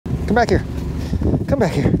Come back here. Come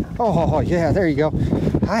back here. Oh, yeah, there you go.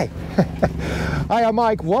 Hi. Hi, I'm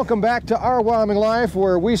Mike. Welcome back to Our Wyoming Life,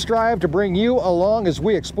 where we strive to bring you along as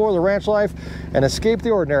we explore the ranch life and escape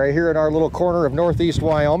the ordinary here in our little corner of northeast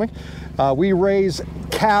Wyoming. We raise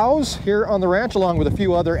cows here on the ranch along with a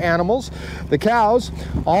few other animals. The cows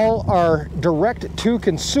all are direct to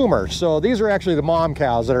consumer. So these are actually the mom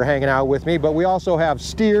cows that are hanging out with me, but we also have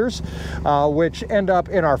steers, which end up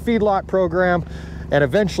in our feedlot program and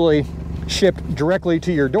eventually shipped directly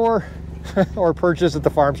to your door or purchased at the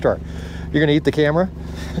farm store. You're gonna eat the camera?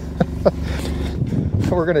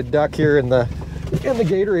 We're gonna duck here in the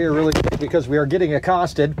gator here really quick because we are getting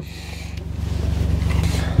accosted.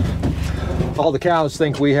 All the cows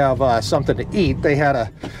think we have something to eat. They had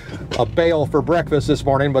a bale for breakfast this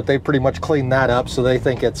morning, but they pretty much cleaned that up, so they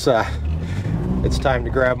think it's time to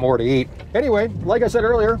grab more to eat. Anyway, like I said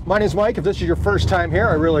earlier, my name is Mike. If this is your first time here,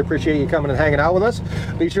 I really appreciate you coming and hanging out with us.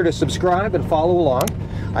 Be sure to subscribe and follow along.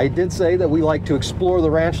 I did say that we like to explore the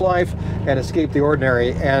ranch life and escape the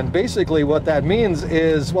ordinary, and basically what that means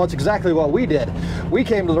is, well, it's exactly what we did. We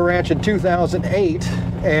came to the ranch in 2008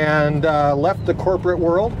 and left the corporate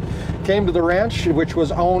world, came to the ranch, which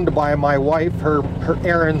was owned by my wife, her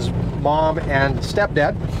Erin's mom and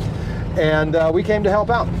stepdad, and we came to help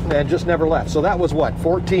out and just never left. So that was what,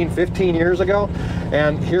 14, 15 years ago,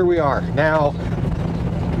 and here we are now,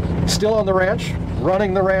 still on the ranch,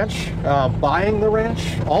 running the ranch, buying the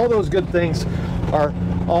ranch. All those good things are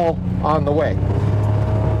all on the way.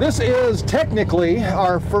 This is technically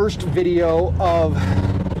our first video of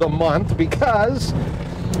the month because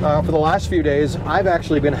for the last few days I've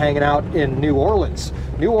actually been hanging out in New Orleans,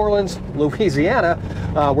 Louisiana,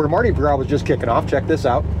 where Mardi Gras was just kicking off. Check this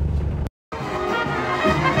out.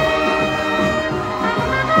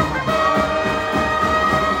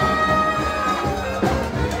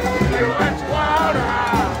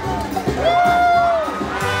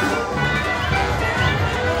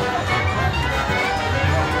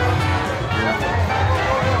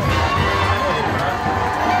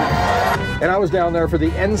 And I was down there for the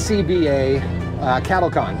NCBA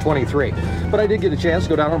CattleCon 23. But I did get a chance to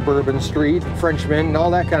go down on Bourbon Street, Frenchman, and all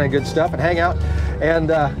that kind of good stuff, and hang out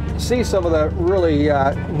and see some of the really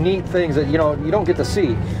neat things that you don't get to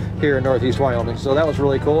see here in Northeast Wyoming. So that was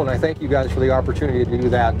really cool, and I thank you guys for the opportunity to do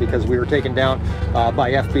that, because we were taken down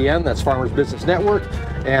by FBN, that's Farmers Business Network,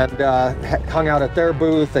 and hung out at their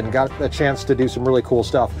booth and got a chance to do some really cool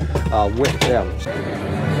stuff with them.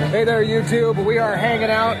 Hey there, YouTube. We are hanging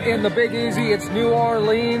out in the Big Easy. It's New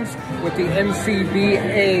Orleans with the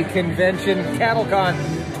NCBA Convention CattleCon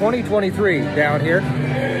 2023 down here.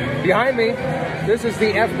 Behind me, this is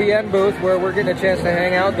the FBN booth where we're getting a chance to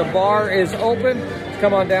hang out. The bar is open.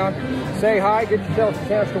 Come on down, say hi, get yourself a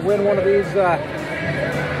chance to win one of these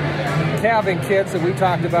calving kits that we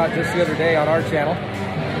talked about just the other day on our channel.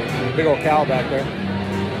 Big old cow back there.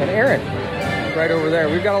 And Erin, right over there.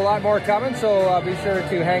 We've got a lot more coming, so be sure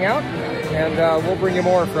to hang out, and we'll bring you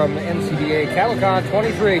more from NCBA CattleCon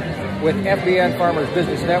 23 with FBN Farmers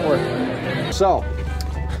Business Network. So,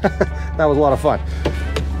 that was a lot of fun.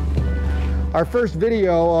 Our first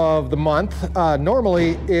video of the month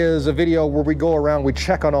normally is a video where we go around, we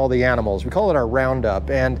check on all the animals. We call it our Roundup,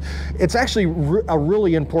 and it's actually a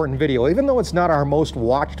really important video. Even though it's not our most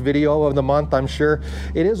watched video of the month, I'm sure,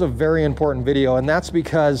 it is a very important video, and that's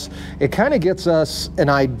because it kind of gets us an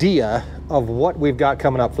idea of what we've got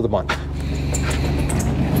coming up for the month.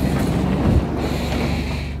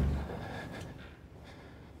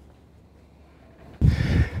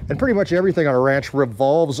 And pretty much everything on a ranch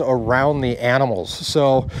revolves around the animals.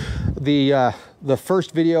 So the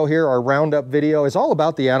first video here, our Roundup video, is all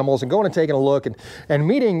about the animals and going and taking a look and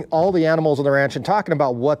meeting all the animals on the ranch and talking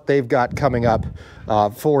about what they've got coming up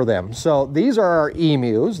for them. So these are our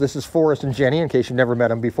emus. This is Forrest and Jenny, in case you've never met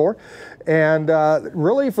them before. And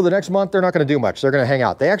really for the next month, they're not going to do much. They're going to hang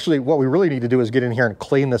out. What we really need to do is get in here and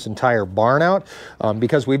clean this entire barn out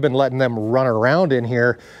because we've been letting them run around in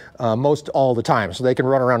here most all the time. So they can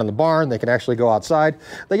run around in the barn, they can actually go outside.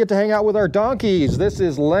 They get to hang out with our donkeys. This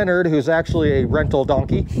is Leonard, who's actually a rental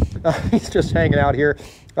donkey. He's just hanging out here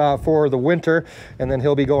for the winter, and then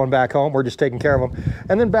he'll be going back home. We're just taking care of him.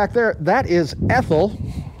 And then back there, that is Ethel.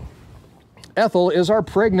 Ethel is our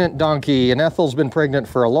pregnant donkey, and Ethel's been pregnant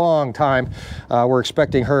for a long time. We're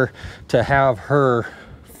expecting her to have her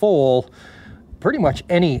foal pretty much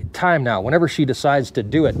any time now, whenever she decides to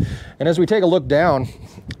do it. And as we take a look down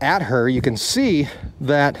at her, you can see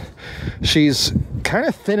that she's kind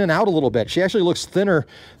of thinning out a little bit. She actually looks thinner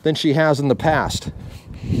than she has in the past.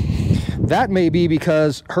 That may be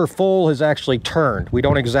because her foal has actually turned. We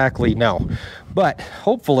don't exactly know. But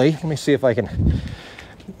hopefully, let me see if I can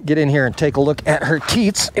get in here and take a look at her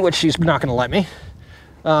teats, which she's not going to let me.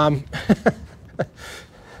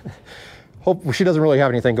 Hope she doesn't really have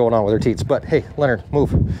anything going on with her teats, but hey, Leonard,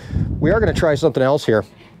 move. We are going to try something else here,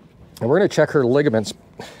 and we're going to check her ligaments.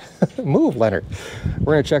 Move, Leonard.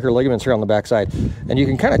 We're going to check her ligaments here on the backside, and you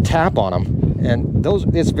can kind of tap on them, and those,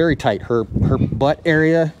 it's very tight. Her butt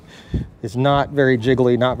area is not very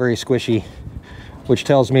jiggly, not very squishy, which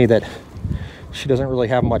tells me that she doesn't really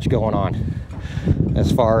have much going on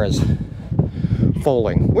as far as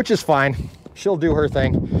foaling, which is fine. She'll do her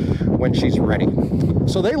thing when she's ready.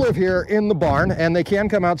 So they live here in the barn, and they can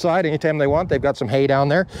come outside anytime they want. They've got some hay down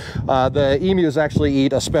there. The emus actually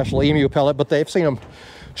eat a special emu pellet, but they've seen them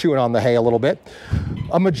chewing on the hay a little bit.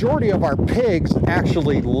 A majority of our pigs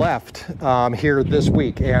actually left here this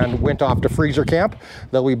week and went off to freezer camp.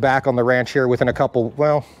 They'll be back on the ranch here within a couple,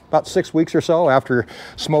 well, about 6 weeks or so after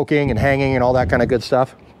smoking and hanging and all that kind of good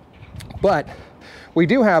stuff. But we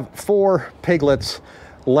do have 4 piglets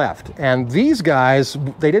left, and these guys,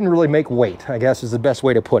 they didn't really make weight, I guess is the best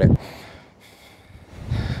way to put it.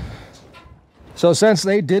 So since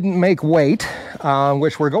they didn't make weight,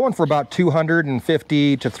 which we're going for about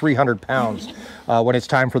 250 to 300 pounds when it's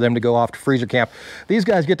time for them to go off to freezer camp, these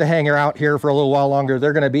guys get to hang out here for a little while longer.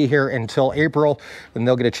 They're going to be here until April, and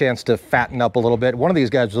they'll get a chance to fatten up a little bit. One of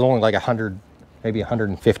these guys was only like 100, maybe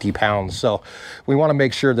 150 pounds. So we want to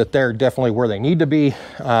make sure that they're definitely where they need to be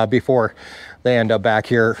before they end up back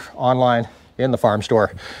here online in the farm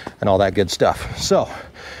store and all that good stuff. So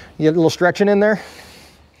you get a little stretching in there.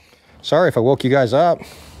 Sorry if I woke you guys up.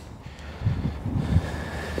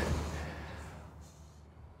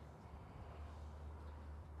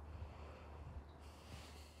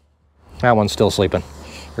 That one's still sleeping,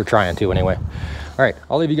 or trying to anyway. All right,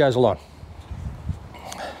 I'll leave you guys alone.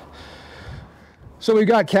 So we've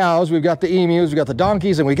got cows, we've got the emus, we've got the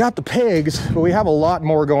donkeys, and we got the pigs, but we have a lot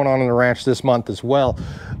more going on in the ranch this month as well.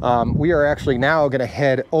 We are actually now going to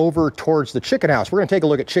head over towards the chicken house. We're going to take a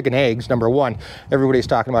look at chicken eggs, number one. Everybody's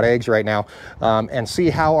talking about eggs right now, and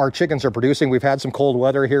see how our chickens are producing. We've had some cold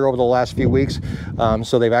weather here over the last few weeks,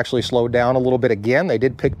 so they've actually slowed down a little bit again. They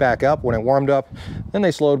did pick back up when it warmed up, then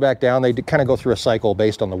they slowed back down. They did kind of go through a cycle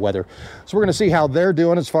based on the weather. So we're going to see how they're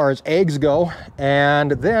doing as far as eggs go,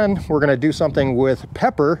 and then we're going to do something with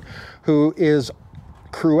Pepper, who is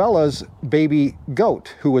Cruella's baby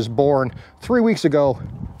goat, who was born 3 weeks ago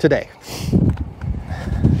today.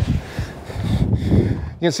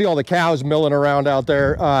 You can see all the cows milling around out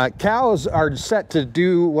there. Cows are set to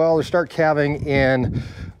do, well, they start calving in,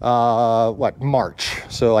 March.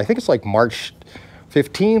 So I think it's like March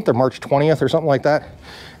 15th or March 20th or something like that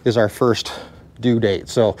is our first due date.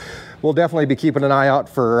 So we'll definitely be keeping an eye out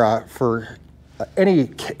for any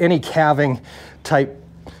calving type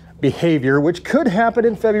behavior, which could happen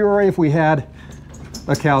in February if we had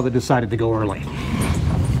a cow that decided to go early.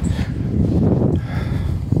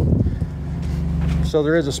 So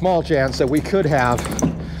there is a small chance that we could have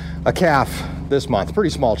a calf this month. Pretty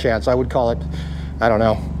small chance. I would call it, I don't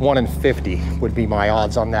know, 1 in 50 would be my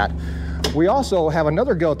odds on that. We also have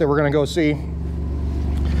another goat that we're going to go see,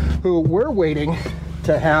 who we're waiting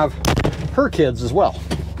to have her kids as well.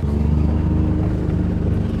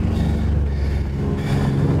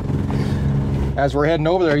 As we're heading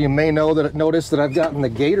over there, you may notice that I've gotten the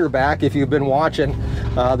gator back. If you've been watching,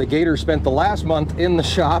 the gator spent the last month in the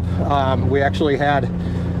shop. We actually had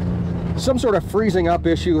some sort of freezing up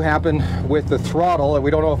issue happen with the throttle, and we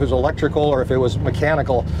don't know if it was electrical or if it was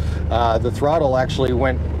mechanical. The throttle actually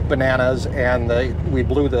went bananas, and we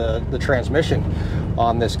blew the transmission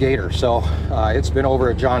on this gator. So it's been over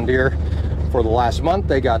at John Deere for the last month.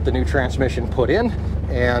 They got the new transmission put in,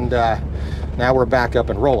 and now we're back up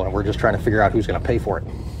and rolling. We're just trying to figure out who's going to pay for it.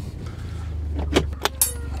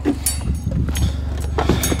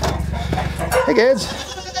 Hey kids,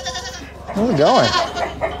 how's it going?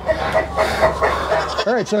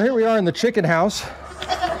 All right, so here we are in the chicken house.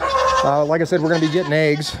 Like I said, we're going to be getting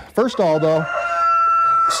eggs. First of all, though,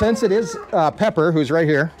 since it is Pepper, who's right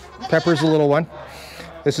here, Pepper's the little one.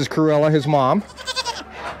 This is Cruella, his mom.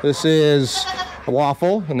 This is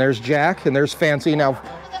Waffle, and there's Jack, and there's Fancy. Now,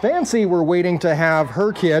 Fancy, we're waiting to have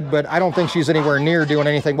her kid, but I don't think she's anywhere near doing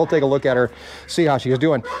anything. We'll take a look at her, see how she's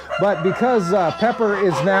doing. But because Pepper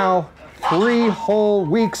is now 3 whole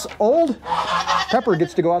weeks old, Pepper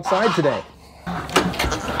gets to go outside today.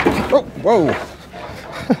 Oh, whoa.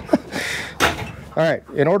 All right,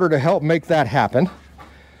 in order to help make that happen,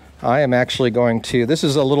 I am actually going to, this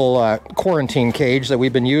is a little quarantine cage that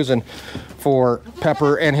we've been using for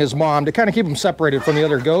Pepper and his mom to kind of keep them separated from the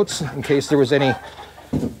other goats in case there was any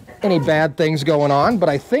bad things going on, but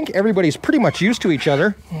I think everybody's pretty much used to each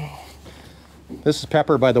other. This is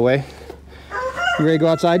Pepper, by the way. You ready to go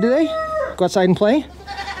outside today? Go outside and play?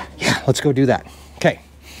 Yeah, let's go do that. Okay.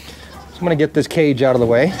 So I'm gonna get this cage out of the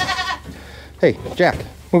way. Hey, Jack,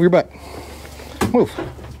 move your butt. Move,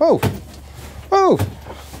 move, move.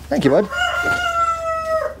 Thank you, bud.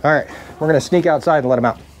 All right, we're gonna sneak outside and let him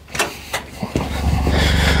out.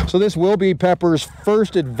 So this will be Pepper's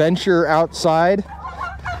first adventure outside.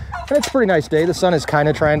 And it's a pretty nice day. The sun is kind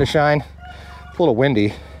of trying to shine. It's a little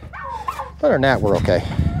windy. Other than that, we're okay.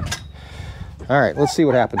 All right, let's see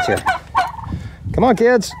what happens here. Come on,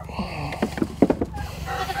 kids.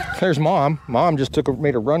 There's Mom. Mom just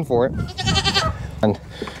made a run for it. And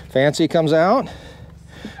Fancy comes out.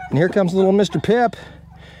 And here comes little Mr. Pip.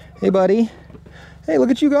 Hey, buddy. Hey, look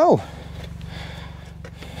at you go.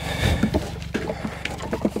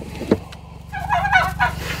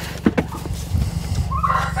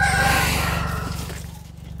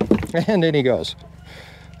 And in he goes.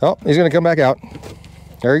 Oh, he's gonna come back out.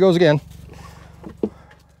 There he goes again.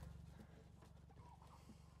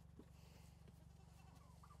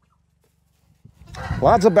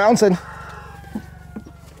 Lots of bouncing.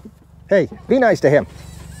 Hey, be nice to him.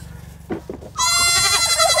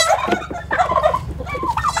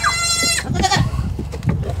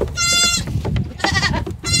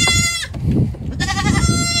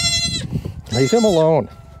 Leave him alone.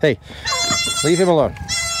 Hey, leave him alone.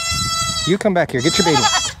 You come back here. Get your baby.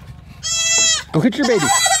 Go get your baby.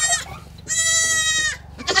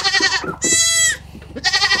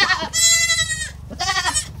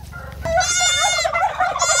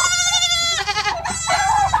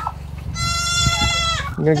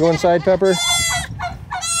 You gonna go inside, Pepper?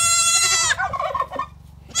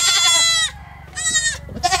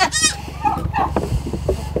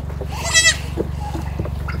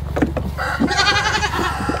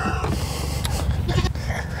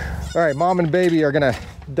 All right, Mom and baby are gonna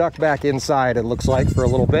duck back inside, it looks like, for a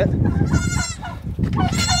little bit.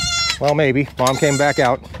 Well, maybe. Mom came back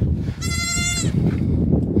out.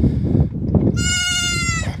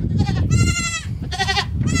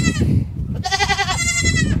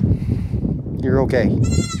 You're okay.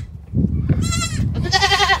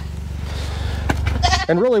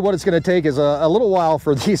 And really what it's going to take is a little while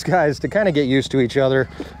for these guys to kind of get used to each other,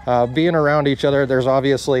 being around each other. There's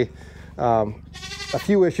obviously a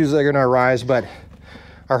few issues that are going to arise, but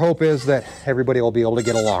our hope is that everybody will be able to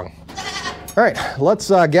get along. All right, let's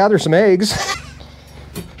gather some eggs.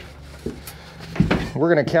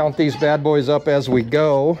 We're going to count these bad boys up as we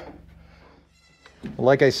go.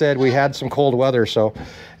 Like I said, we had some cold weather, so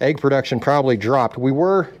egg production probably dropped. We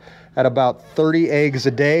were at about 30 eggs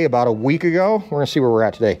a day about a week ago. We're gonna see where we're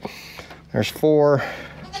at today. There's 4,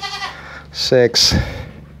 6,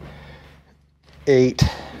 8,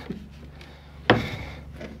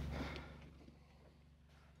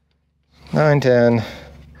 9, 10,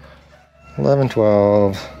 11,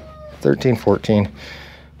 12, 13, 14,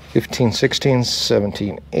 15, 16,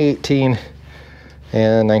 17, 18,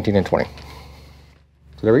 and 19 and 20. So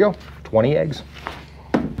there we go, 20 eggs.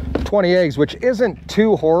 20 eggs, which isn't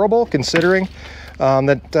too horrible considering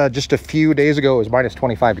that just a few days ago it was minus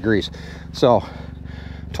 25 degrees. So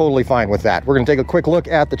totally fine with that. We're gonna take a quick look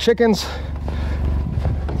at the chickens,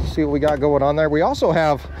 see what we got going on there. We also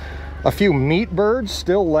have a few meat birds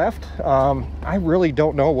still left. I really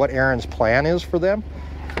don't know what Erin's plan is for them,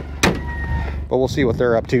 but we'll see what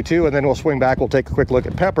they're up to too. And then we'll swing back, we'll take a quick look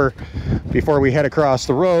at Pepper before we head across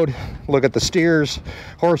the road, look at the steers,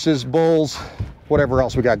 horses, bulls, whatever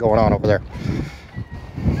else we got going on over there.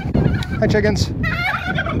 Hi, chickens.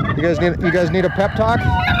 You guys need a pep talk?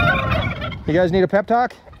 You guys need a pep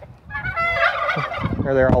talk?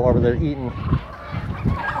 They're all over there eating.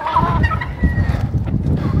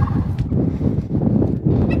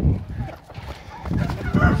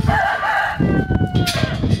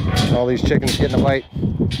 All these chickens getting a bite.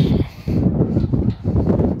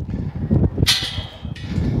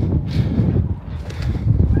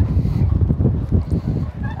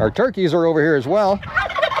 Our turkeys are over here as well.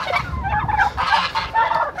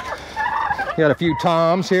 Got a few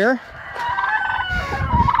toms here.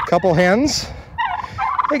 Couple hens.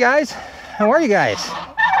 Hey guys, how are you guys?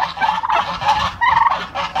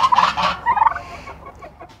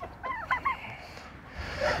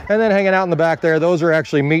 And then hanging out in the back there, those are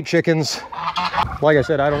actually meat chickens. Like I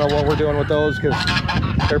said, I don't know what we're doing with those because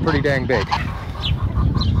they're pretty dang big.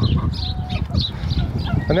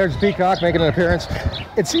 And there's Peacock making an appearance.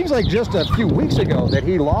 It seems like just a few weeks ago that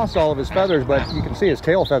he lost all of his feathers, but you can see his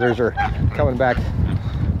tail feathers are coming back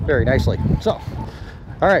very nicely. So,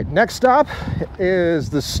 all right, next stop is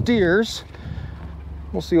the steers.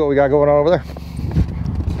 We'll see what we got going on over there.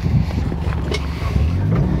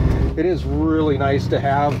 it is really nice to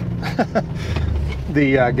have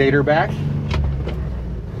the gator back.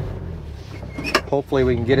 Hopefully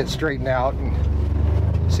we can get it straightened out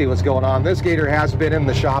and see what's going on. This gator has been in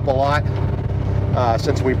the shop a lot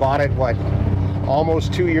since we bought it, what,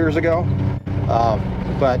 almost 2 years ago.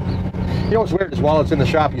 But you know what's weird is while it's in the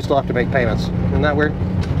shop, you still have to make payments. Isn't that weird?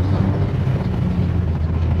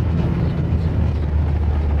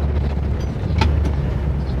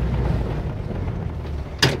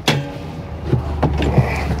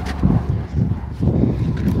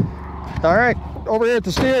 All right, over here at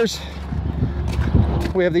the steers,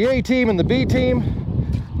 we have the A team and the B team.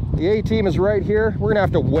 The A team is right here. We're gonna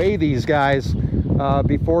have to weigh these guys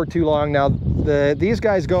before too long. Now, these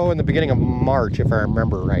guys go in the beginning of March, if I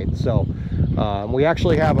remember right. So we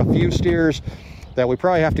actually have a few steers that we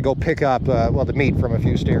probably have to go pick up, well, the meat from a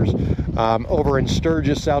few steers over in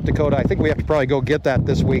Sturgis, South Dakota. I think we have to probably go get that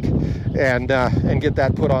this week and get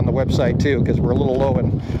that put on the website too, because we're a little low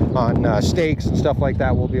on steaks and stuff like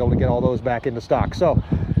that. We'll be able to get all those back into stock. So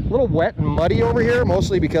a little wet and muddy over here,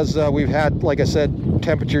 mostly because we've had, like I said,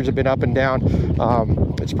 temperatures have been up and down.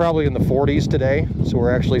 It's probably in the 40s today, so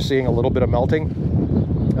we're actually seeing a little bit of melting,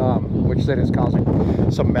 which then is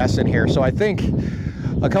causing some mess in here. So I think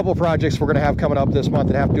a couple projects we're going to have coming up this month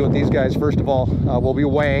that have to do with these guys. First of all, we'll be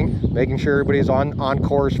weighing, making sure everybody's on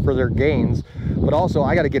course for their gains. But also,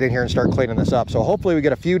 I got to get in here and start cleaning this up. So hopefully we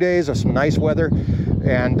get a few days of some nice weather,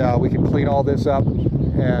 and we can clean all this up.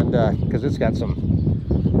 And because it's got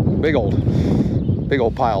some big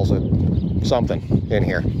old piles of something in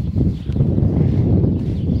here.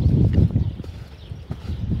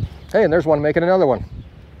 Hey, and there's one making another one.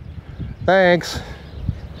 Thanks.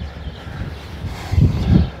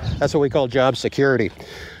 That's what we call job security.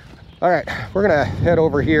 All right, we're gonna head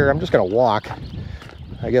over here. I'm just gonna walk.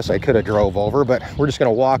 I guess I could have drove over, but we're just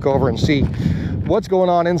gonna walk over and see what's going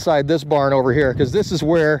on inside this barn over here, because this is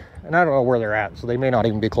where, and I don't know where they're at, so they may not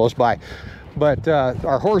even be close by, but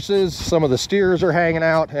our horses, some of the steers are hanging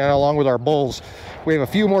out, and along with our bulls. We have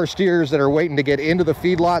a few more steers that are waiting to get into the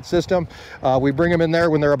feedlot system. We bring them in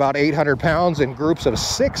there when they're about 800 pounds in groups of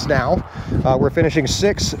 6 now. We're finishing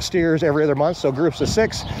 6 steers every other month, so groups of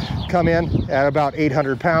 6 come in at about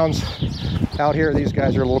 800 pounds. Out here, these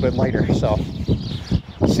guys are a little bit lighter, so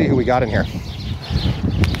let's see who we got in here.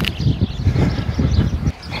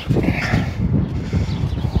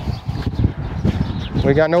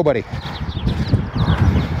 We got nobody.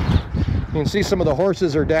 You can see some of the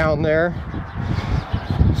horses are down there.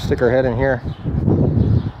 Stick our head in here.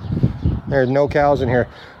 There's no cows in here.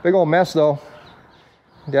 Big old mess though.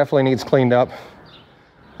 Definitely needs cleaned up.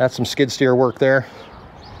 That's some skid steer work there.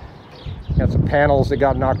 Got some panels that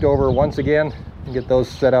got knocked over once again. Get those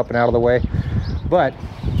set up and out of the way. But,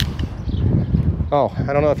 oh,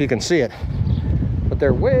 I don't know if you can see it, but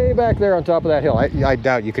they're way back there on top of that hill. I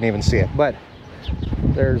doubt you can even see it, but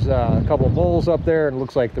there's a couple of bulls up there, and it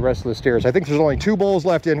looks like the rest of the steers. I think there's only 2 bulls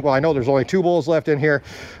left in, well, I know there's only 2 bulls left in here.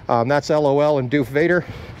 That's LOL and Doof Vader.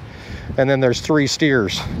 And then there's 3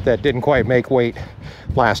 steers that didn't quite make weight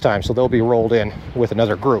last time, so they'll be rolled in with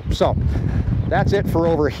another group. So that's it for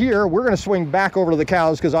over here. We're gonna swing back over to the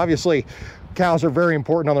cows, because obviously cows are very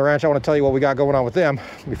important on the ranch. I wanna tell you what we got going on with them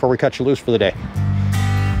before we cut you loose for the day.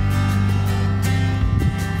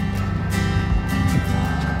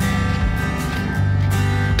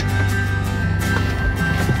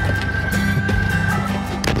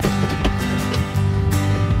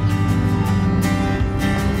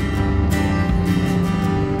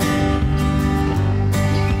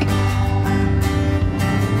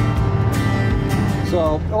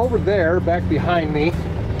 So over there, back behind me,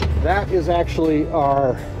 that is actually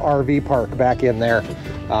our RV park back in there.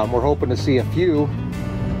 We're hoping to see a few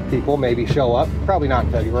people maybe show up. Probably not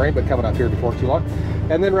in February, but coming up here before too long.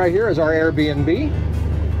 And then right here is our Airbnb.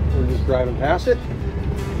 We're just driving past it.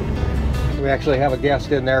 We actually have a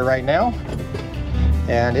guest in there right now,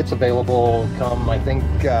 and it's available come, I think,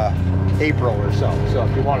 April or so. So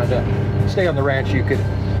if you wanted to stay on the ranch, you could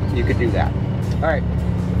do that. All right.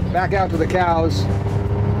 Back out to the cows.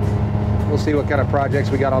 We'll see what kind of projects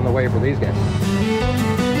we got on the way for these guys.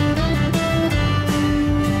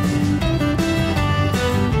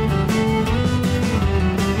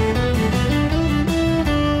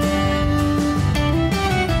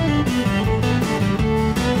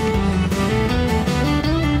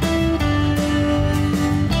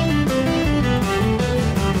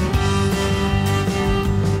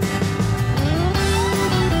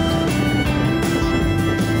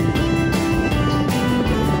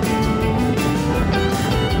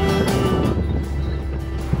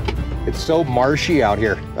 So marshy out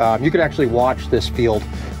here. You can actually watch this field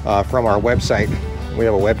from our website. We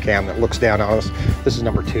have a webcam that looks down on us. This is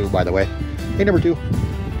number 2, by the way. Hey, number 2.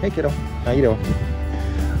 Hey, kiddo. How you doing?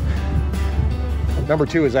 Number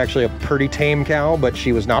 2 is actually a pretty tame cow, but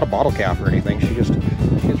she was not a bottle calf or anything. She just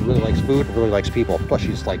really likes food and really likes people. Plus,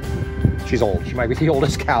 she's old. She might be the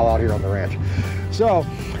oldest cow out here on the ranch. So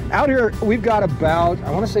out here, we've got about,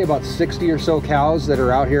 I want to say about 60 or so cows that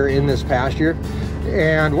are out here in this pasture.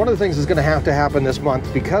 And one of the things that's going to have to happen this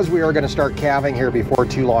month, because we are going to start calving here before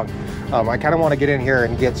too long, I kind of want to get in here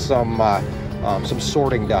and get some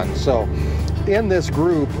sorting done. So in this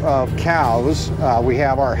group of cows, we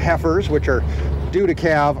have our heifers, which are due to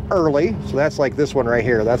calve early. So that's like this one right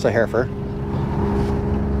here. That's a heifer.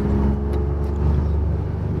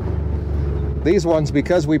 These ones,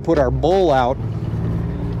 because we put our bull out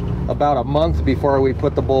about a month before we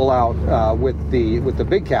put the bull out with the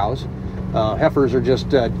big cows, heifers are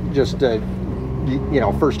just you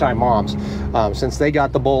know, first-time moms. Since they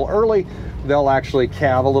got the bull early, they'll actually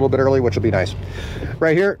calve a little bit early, which will be nice.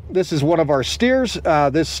 Right here, this is one of our steers.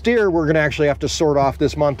 This steer we're going to actually have to sort off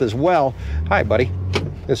this month as well. Hi, buddy.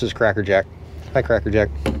 This is Cracker Jack. Hi, Cracker Jack.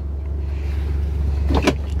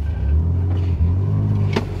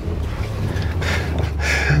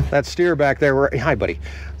 That steer back there, hi buddy.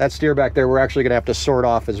 That steer back there, we're actually gonna have to sort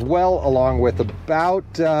off as well, along with about,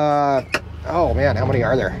 oh man, how many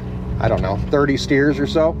are there? I don't know, 30 steers or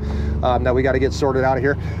so that we got to get sorted out of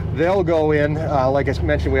here. They'll go in, like I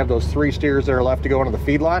mentioned, we have those 3 steers that are left to go into the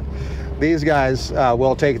feedlot. These guys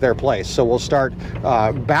will take their place. So we'll start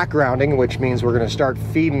backgrounding, which means we're gonna start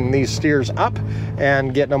feeding these steers up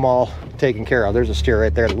and getting them all taken care of. There's a steer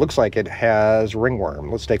right there that looks like it has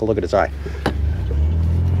ringworm. Let's take a look at its eye.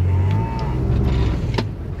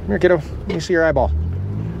 Come here, kiddo. Let me see your eyeball.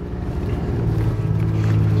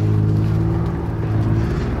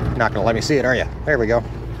 Not gonna let me see it, are you? There we go.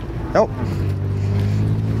 Nope.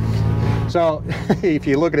 So if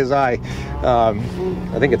you look at his eye,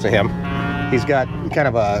 I think it's a him. He's got kind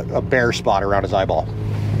of a bare spot around his eyeball.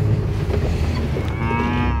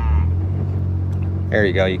 There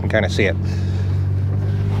you go. You can kind of see it.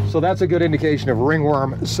 So that's a good indication of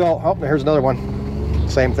ringworm. So, oh, here's another one.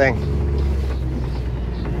 Same thing.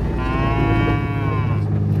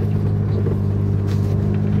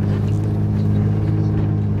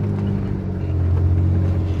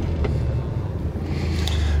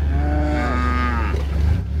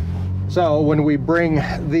 So when we bring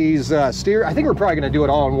these steer, I think we're probably going to do it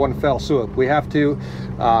all in one fell swoop. We have to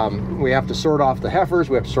sort off the heifers,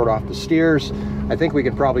 we have to sort off the steers. I think we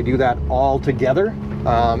can probably do that all together,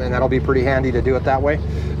 and that'll be pretty handy to do it that way.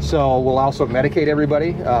 So we'll also medicate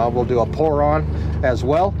everybody. We'll do a pour on as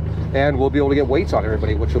well, and we'll be able to get weights on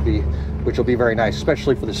everybody, which will be very nice,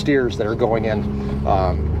 especially for the steers that are going in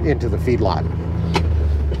into the feedlot.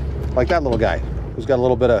 Like that little guy who's got a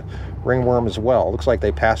little bit of ringworm as well. Looks like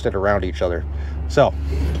they passed it around each other. So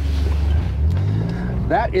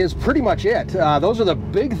that is pretty much it. Those are the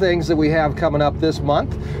big things that we have coming up this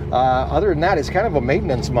month. Other than that, it's kind of a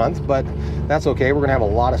maintenance month, but that's okay. We're gonna have a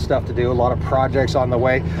lot of stuff to do, a lot of projects on the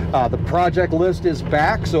way. The project list is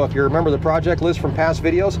back, so if you remember the project list from past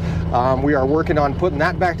videos, we are working on putting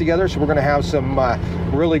that back together. So we're gonna have some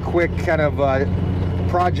really quick kind of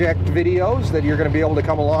project videos that you're going to be able to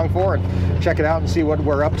come along for and check it out and see what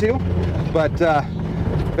we're up to. But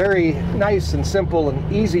very nice and simple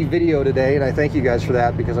and easy video today, and I thank you guys for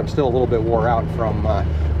that, because I'm still a little bit wore out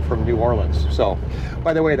from New Orleans. So,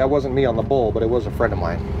 by the way, that wasn't me on the bull, but it was a friend of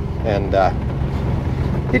mine, and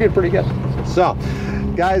he did pretty good. So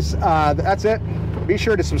guys, that's it. Be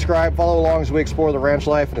sure to subscribe, follow along as we explore the ranch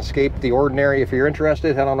life and escape the ordinary. If you're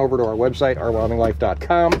interested, head on over to our website,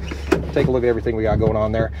 ourwyominglife.com. Take a look at everything we got going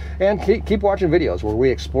on there, and keep watching videos where we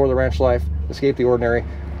explore the ranch life, escape the ordinary.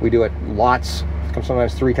 We do it lots,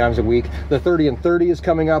 sometimes 3 times a week. The 30 and 30 is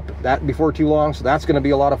coming up that before too long, so that's going to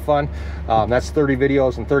be a lot of fun. That's 30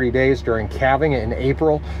 videos in 30 days during calving in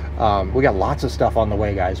April. We got lots of stuff on the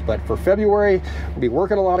way, guys. But for February, we'll be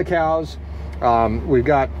working a lot of cows. We've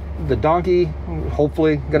got the donkey,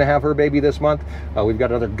 hopefully gonna have her baby this month. We've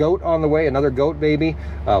got another goat on the way, another goat baby.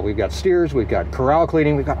 We've got steers, we've got corral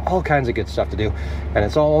cleaning, we've got all kinds of good stuff to do, and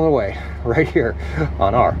it's all on the way right here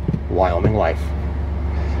on Our Wyoming Life.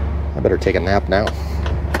 I better take a nap now.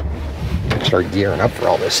 Start gearing up for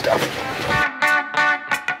all this stuff.